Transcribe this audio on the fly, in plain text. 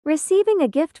Receiving a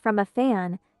gift from a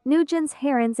fan, NewJeans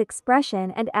Haerin's expression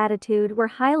and attitude were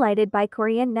highlighted by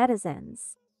Korean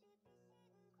netizens.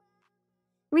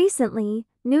 Recently,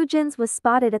 NewJeans was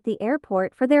spotted at the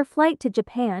airport for their flight to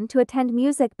Japan to attend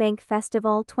Music Bank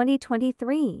Festival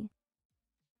 2023.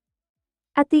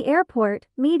 At the airport,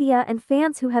 media and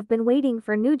fans who have been waiting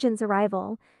for NewJeans'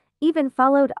 arrival even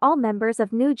followed all members of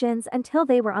NewJeans until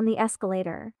they were on the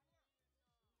escalator.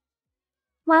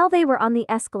 While they were on the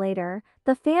escalator,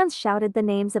 the fans shouted the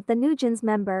names of the NewJeans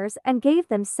members and gave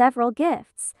them several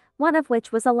gifts, one of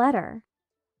which was a letter.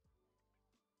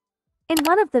 In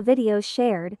one of the videos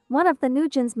shared, one of the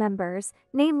NewJeans members,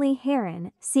 namely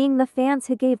Haerin, seeing the fans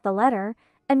who gave the letter,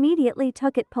 immediately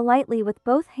took it politely with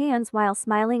both hands while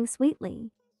smiling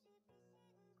sweetly.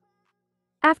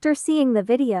 After seeing the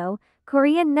video,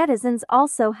 Korean netizens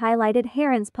also highlighted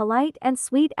Haerin's polite and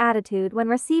sweet attitude when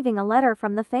receiving a letter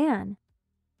from the fan.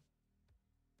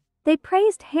 They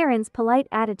praised Haerin's polite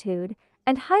attitude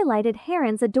and highlighted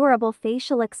Haerin's adorable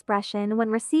facial expression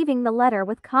when receiving the letter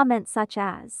with comments such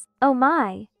as, "Oh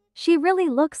my, she really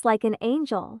looks like an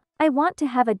angel. I want to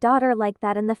have a daughter like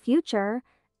that in the future.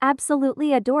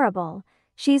 Absolutely adorable.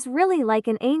 She's really like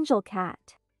an angel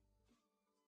cat."